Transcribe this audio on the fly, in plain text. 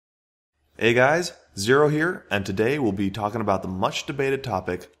Hey guys, Zero here, and today we'll be talking about the much debated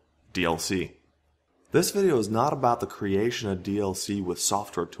topic, DLC. This video is not about the creation of DLC with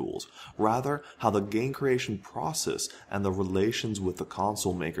software tools, rather how the game creation process and the relations with the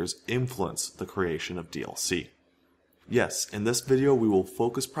console makers influence the creation of DLC. Yes, in this video we will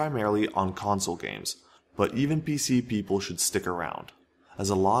focus primarily on console games, but even PC people should stick around, as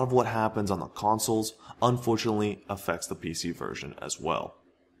a lot of what happens on the consoles unfortunately affects the PC version as well.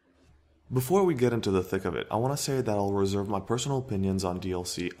 Before we get into the thick of it, I want to say that I'll reserve my personal opinions on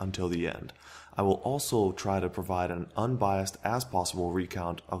DLC until the end. I will also try to provide an unbiased as possible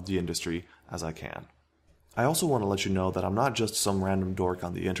recount of the industry as I can. I also want to let you know that I'm not just some random dork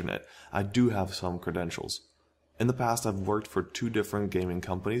on the internet. I do have some credentials. In the past, I've worked for 2 different gaming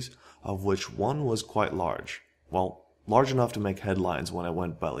companies, of which one was quite large. Well, large enough to make headlines when I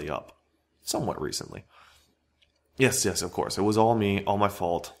went belly up. Somewhat recently. Yes, of course. It was all me, all my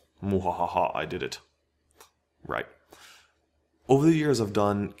fault. Muhahaha, I did it. Right. Over the years, I've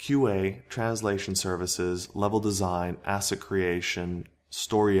done QA, translation services, level design, asset creation,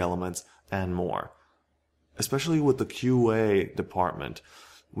 story elements, and more. Especially with the QA department,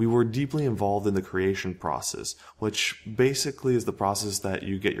 we were deeply involved in the creation process, which basically is the process that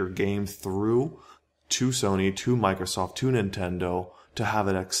you get your game through to Sony, to Microsoft, to Nintendo, to have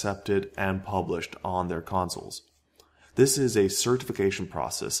it accepted and published on their consoles. This is a certification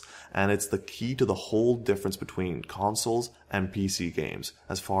process, and it's the key to the whole difference between consoles and PC games,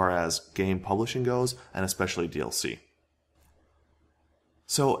 as far as game publishing goes, and especially DLC.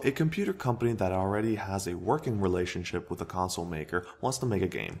 So, a computer company that already has a working relationship with a console maker wants to make a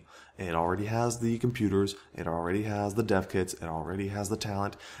game. It already has the computers, it already has the dev kits, it already has the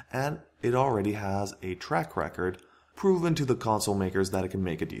talent, and it already has a track record proven to the console makers that it can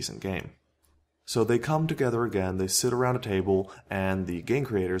make a decent game. So they come together again, they sit around a table, and the game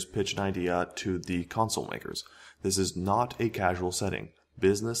creators pitch an idea to the console makers. This is not a casual setting.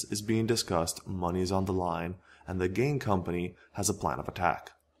 Business is being discussed, money is on the line, and the game company has a plan of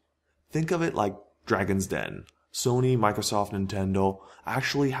attack. Think of it like Dragon's Den. Sony, Microsoft, Nintendo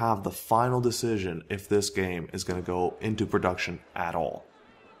actually have the final decision if this game is going to go into production at all.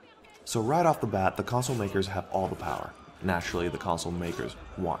 So right off the bat, the console makers have all the power. Naturally, the console makers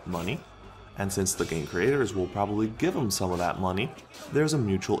want money. And since the game creators will probably give them some of that money, there's a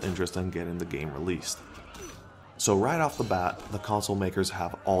mutual interest in getting the game released. So right off the bat, the console makers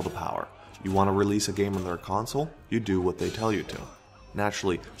have all the power. You want to release a game on their console, you do what they tell you to.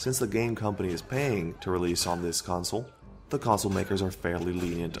 Naturally, since the game company is paying to release on this console, the console makers are fairly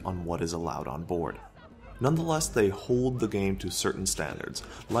lenient on what is allowed on board. Nonetheless, they hold the game to certain standards,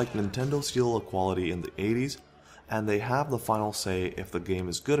 like Nintendo's steel equality in the 80s, and they have the final say if the game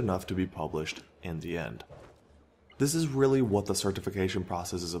is good enough to be published in the end. This is really what the certification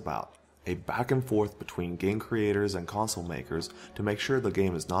process is about, a back and forth between game creators and console makers to make sure the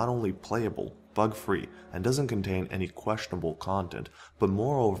game is not only playable, bug-free, and doesn't contain any questionable content, but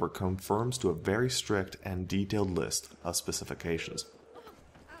moreover confirms to a very strict and detailed list of specifications.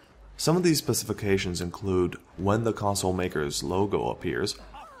 Some of these specifications include when the console maker's logo appears,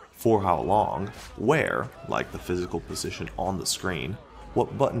 for how long, where, like the physical position on the screen,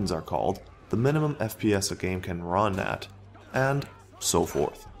 what buttons are called, the minimum FPS a game can run at, and so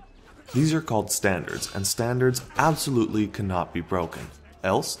forth. These are called standards, and standards absolutely cannot be broken,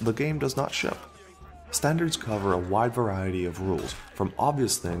 else the game does not ship. Standards cover a wide variety of rules, from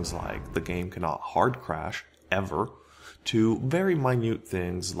obvious things like the game cannot hard crash, ever, to very minute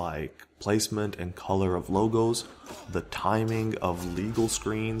things like placement and color of logos, the timing of legal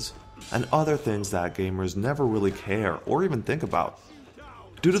screens, and other things that gamers never really care or even think about.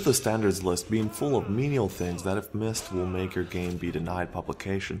 Due to the standards list being full of menial things that if missed will make your game be denied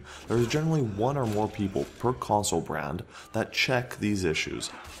publication, there is generally 1 or more people per console brand that check these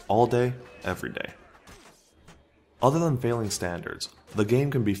issues, all day, every day. Other than failing standards, the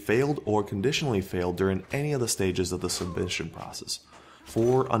game can be failed or conditionally failed during any of the stages of the submission process,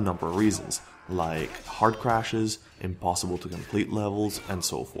 for a number of reasons, like hard crashes, impossible to complete levels, and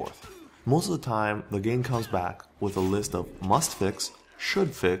so forth. Most of the time, the game comes back with a list of must fix,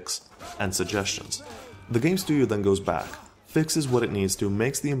 should fix, and suggestions. The game studio then goes back, fixes what it needs to,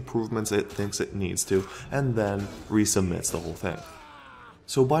 makes the improvements it thinks it needs to, and then resubmits the whole thing.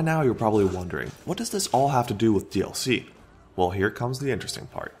 So by now you're probably wondering, what does this all have to do with DLC? Well, here comes the interesting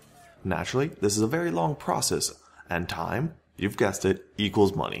part. Naturally, this is a very long process, and time, you've guessed it,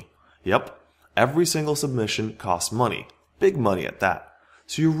 equals money. Yep, every single submission costs money, big money at that,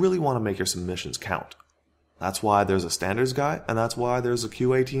 so you really want to make your submissions count. That's why there's a standards guy, and that's why there's a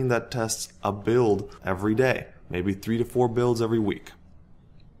QA team that tests a build every day, maybe 3 to 4 builds every week.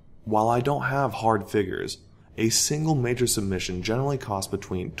 While I don't have hard figures, a single major submission generally costs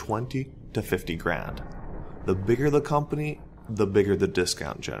between 20 to 50 grand. The bigger the company, the bigger the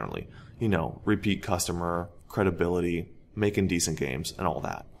discount generally. You know, repeat customer, credibility, making decent games, and all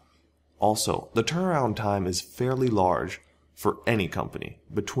that. Also, the turnaround time is fairly large for any company,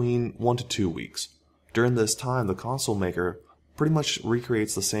 between 1 to 2 weeks. During this time, the console maker pretty much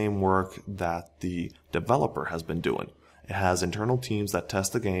recreates the same work that the developer has been doing. It has internal teams that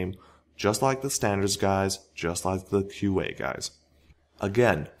test the game, just like the standards guys, just like the QA guys.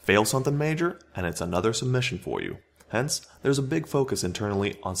 Again, fail something major, and it's another submission for you. Hence, there's a big focus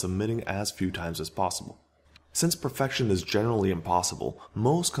internally on submitting as few times as possible. Since perfection is generally impossible,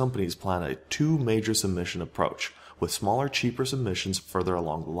 most companies plan a 2 major submission approach, with smaller, cheaper submissions further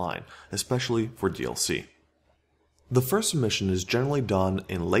along the line, especially for DLC. The first submission is generally done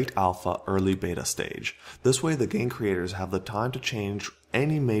in late alpha, early beta stage. This way the game creators have the time to change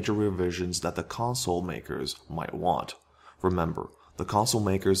any major revisions that the console makers might want. Remember, the console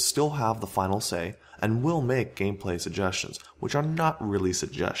makers still have the final say and will make gameplay suggestions, which are not really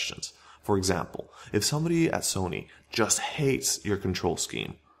suggestions. For example, if somebody at Sony just hates your control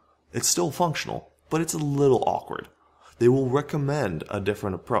scheme, it's still functional, but it's a little awkward. They will recommend a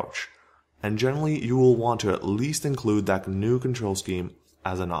different approach. And generally, you will want to at least include that new control scheme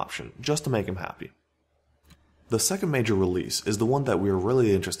as an option, just to make him happy. The second major release is the one that we're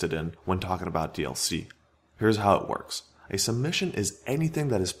really interested in when talking about DLC. Here's how it works. A submission is anything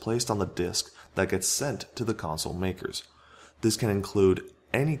that is placed on the disc that gets sent to the console makers. This can include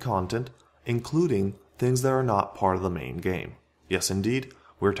any content, including things that are not part of the main game. Yes, indeed,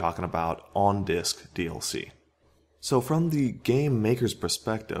 we're talking about on-disc DLC. So from the game maker's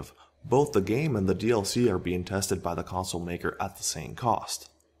perspective, both the game and the DLC are being tested by the console maker at the same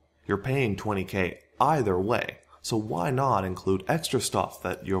cost. You're paying $20,000 either way, so why not include extra stuff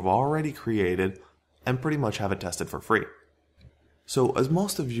that you've already created and pretty much have it tested for free? So as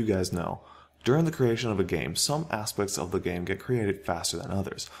most of you guys know, during the creation of a game, some aspects of the game get created faster than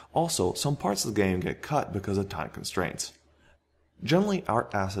others. Also, some parts of the game get cut because of time constraints. Generally,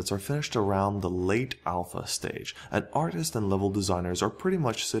 art assets are finished around the late alpha stage, and artists and level designers are pretty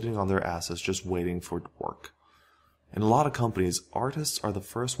much sitting on their assets just waiting for it to work. In a lot of companies, artists are the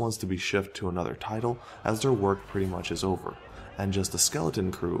first ones to be shifted to another title as their work pretty much is over, and just the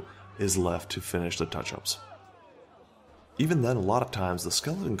skeleton crew is left to finish the touch-ups. Even then, a lot of times, the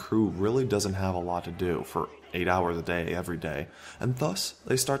skeleton crew really doesn't have a lot to do for 8 hours a day, every day, and thus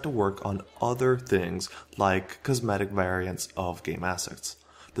they start to work on other things like cosmetic variants of game assets.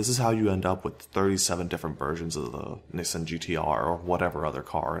 This is how you end up with 37 different versions of the Nissan GTR or whatever other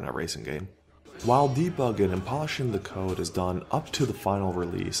car in a racing game. While debugging and polishing the code is done up to the final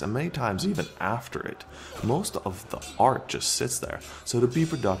release, and many times even after it, most of the art just sits there, so to be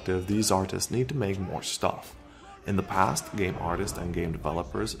productive, these artists need to make more stuff. In the past, game artists and game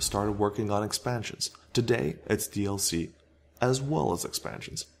developers started working on expansions. Today, it's DLC, as well as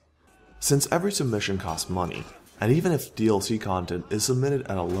expansions. Since every submission costs money, and even if DLC content is submitted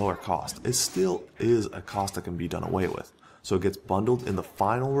at a lower cost, it still is a cost that can be done away with. So it gets bundled in the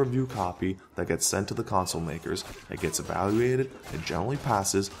final review copy that gets sent to the console makers, it gets evaluated, it generally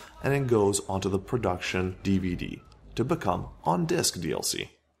passes, and it goes onto the production DVD to become on-disc DLC.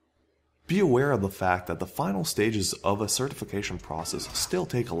 Be aware of the fact that the final stages of a certification process still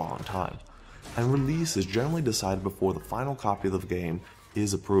take a long time, and release is generally decided before the final copy of the game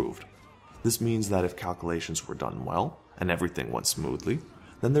is approved. This means that if calculations were done well, and everything went smoothly,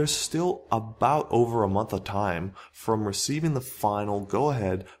 then there's still about over a month of time from receiving the final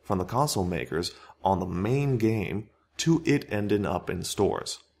go-ahead from the console makers on the main game to it ending up in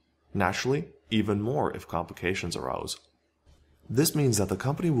stores. Naturally, even more if complications arose. This means that the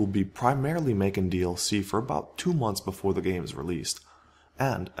company will be primarily making DLC for about 2 months before the game is released.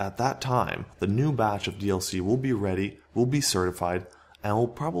 And at that time, the new batch of DLC will be ready, will be certified, and will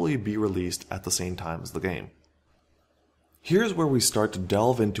probably be released at the same time as the game. Here's where we start to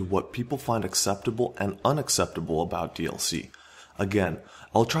delve into what people find acceptable and unacceptable about DLC. Again,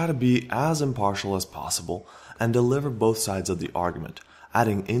 I'll try to be as impartial as possible and deliver both sides of the argument,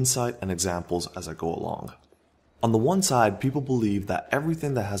 adding insight and examples as I go along. On the one side, people believe that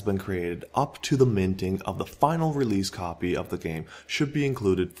everything that has been created up to the minting of the final release copy of the game should be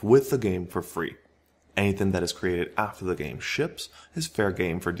included with the game for free. Anything that is created after the game ships is fair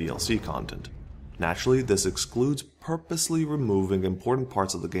game for DLC content. Naturally, this excludes purposely removing important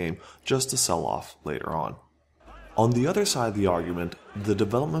parts of the game just to sell off later on. On the other side of the argument, the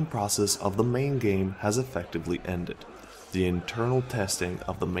development process of the main game has effectively ended. The internal testing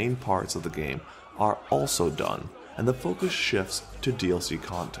of the main parts of the game are also done, and the focus shifts to DLC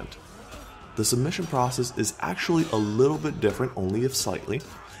content. The submission process is actually a little bit different, only if slightly,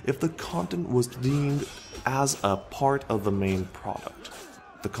 if the content was deemed as a part of the main product.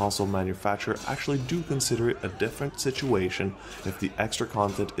 The console manufacturer actually do consider it a different situation if the extra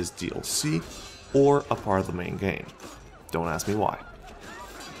content is DLC or a part of the main game. Don't ask me why.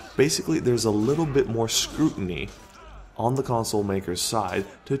 Basically, there's a little bit more scrutiny on the console maker's side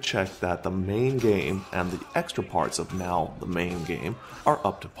to check that the main game and the extra parts of now the main game are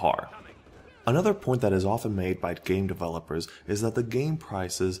up to par. Another point that is often made by game developers is that the game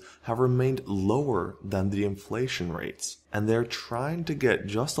prices have remained lower than the inflation rates, and they're trying to get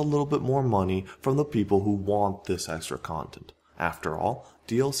just a little bit more money from the people who want this extra content. After all,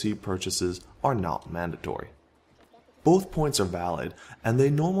 DLC purchases are not mandatory. Both points are valid, and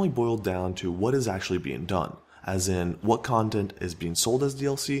they normally boil down to what is actually being done, as in what content is being sold as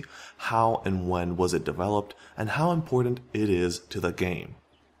DLC, how and when was it developed, and how important it is to the game.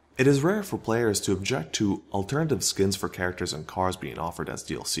 It is rare for players to object to alternative skins for characters and cars being offered as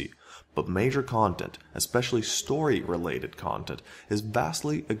DLC, but major content, especially story-related content, is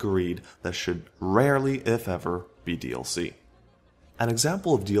vastly agreed that should rarely, if ever, be DLC. An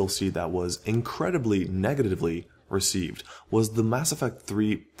example of DLC that was incredibly negatively received was the Mass Effect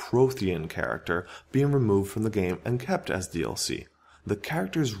 3 Prothean character being removed from the game and kept as DLC. The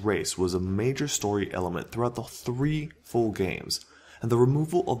character's race was a major story element throughout the 3 full games, and the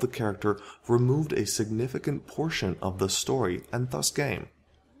removal of the character removed a significant portion of the story and thus game.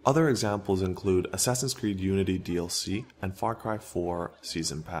 Other examples include Assassin's Creed Unity DLC and Far Cry 4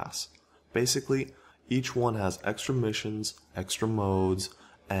 Season Pass. Basically, each one has extra missions, extra modes,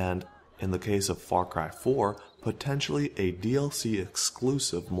 and in the case of Far Cry 4, potentially a DLC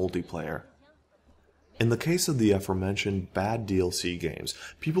exclusive multiplayer. In the case of the aforementioned bad DLC games,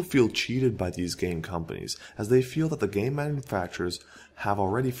 people feel cheated by these game companies as they feel that the game manufacturers have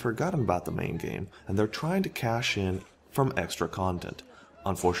already forgotten about the main game and they're trying to cash in from extra content.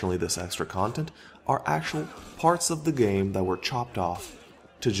 Unfortunately, this extra content are actual parts of the game that were chopped off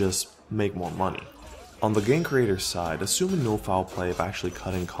to just make more money. On the game creator's side, assuming no foul play of actually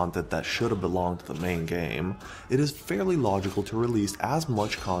cutting content that should have belonged to the main game, it is fairly logical to release as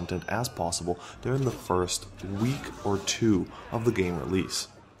much content as possible during the first week or 2 of the game release.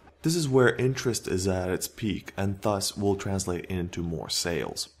 This is where interest is at its peak and thus will translate into more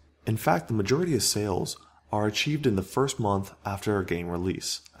sales. In fact, the majority of sales are achieved in the first month after a game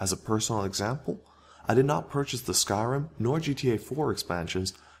release. As a personal example, I did not purchase the Skyrim nor GTA 4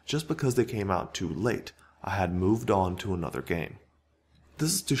 expansions just because they came out too late. I had moved on to another game.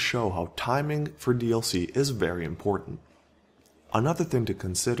 This is to show how timing for DLC is very important. Another thing to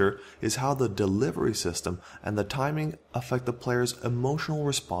consider is how the delivery system and the timing affect the player's emotional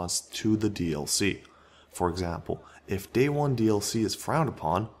response to the DLC. For example, if Day 1 DLC is frowned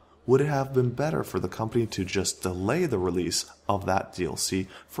upon, would it have been better for the company to just delay the release of that DLC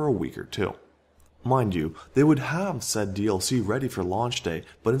for a week or 2? Mind you, they would have said DLC ready for launch day,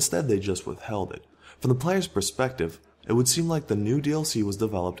 but instead they just withheld it. From the player's perspective, it would seem like the new DLC was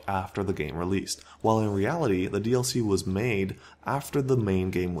developed after the game released, while in reality the DLC was made after the main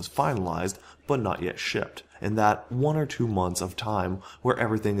game was finalized but not yet shipped, in that 1 or 2 months of time where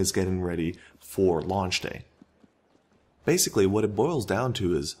everything is getting ready for launch day. Basically, what it boils down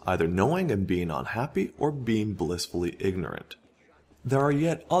to is either knowing and being unhappy or being blissfully ignorant. There are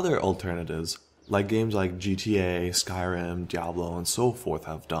yet other alternatives, like games like GTA, Skyrim, Diablo, and so forth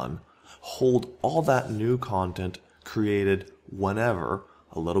have done, hold all that new content created whenever,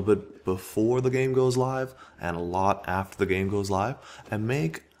 a little bit before the game goes live and a lot after the game goes live, and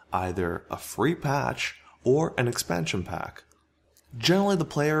make either a free patch or an expansion pack. Generally, the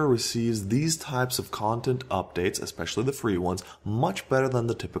player receives these types of content updates, especially the free ones, much better than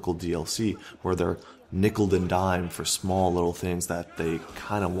the typical DLC, where they're nickel and dime for small little things that they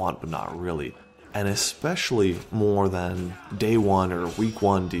kind of want but not really. And especially more than Day 1 or Week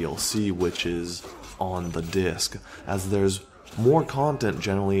 1 DLC, which is on the disc, as there's more content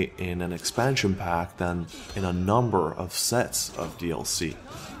generally in an expansion pack than in a number of sets of DLC.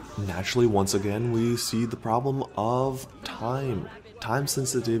 Naturally, once again, we see the problem of time. Time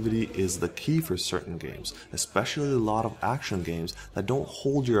sensitivity is the key for certain games, especially a lot of action games that don't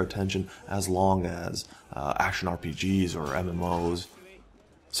hold your attention as long as action RPGs or MMOs.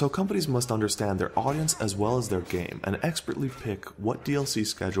 So companies must understand their audience as well as their game and expertly pick what DLC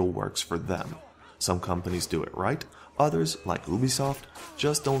schedule works for them. Some companies do it right, others, like Ubisoft,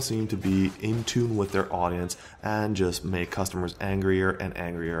 just don't seem to be in tune with their audience and just make customers angrier and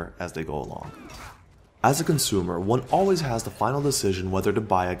angrier as they go along. As a consumer, one always has the final decision whether to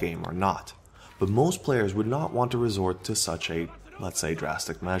buy a game or not, but most players would not want to resort to such a let's say,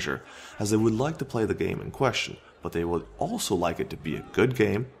 drastic measure, as they would like to play the game in question, but they would also like it to be a good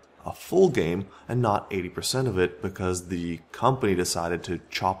game, a full game, and not 80% of it because the company decided to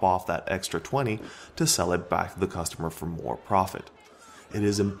chop off that extra 20 to sell it back to the customer for more profit. It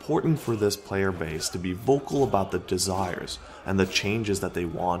is important for this player base to be vocal about the desires and the changes that they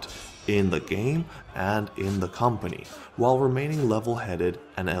want in the game and in the company, while remaining level-headed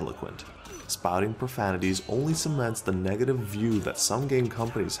and eloquent. Spouting profanities only cements the negative view that some game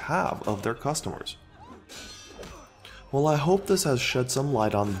companies have of their customers. Well, I hope this has shed some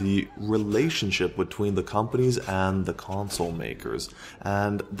light on the relationship between the companies and the console makers,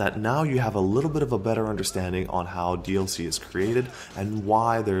 and that now you have a little bit of a better understanding on how DLC is created and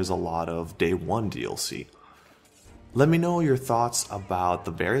why there's a lot of day one DLC. Let me know your thoughts about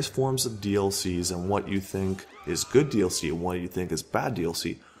the various forms of DLCs and what you think is good DLC and what you think is bad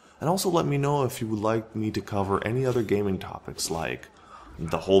DLC, and also let me know if you would like me to cover any other gaming topics like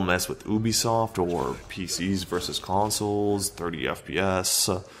the whole mess with Ubisoft, or PCs versus consoles, 30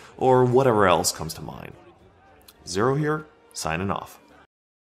 FPS, or whatever else comes to mind. Zero here, signing off.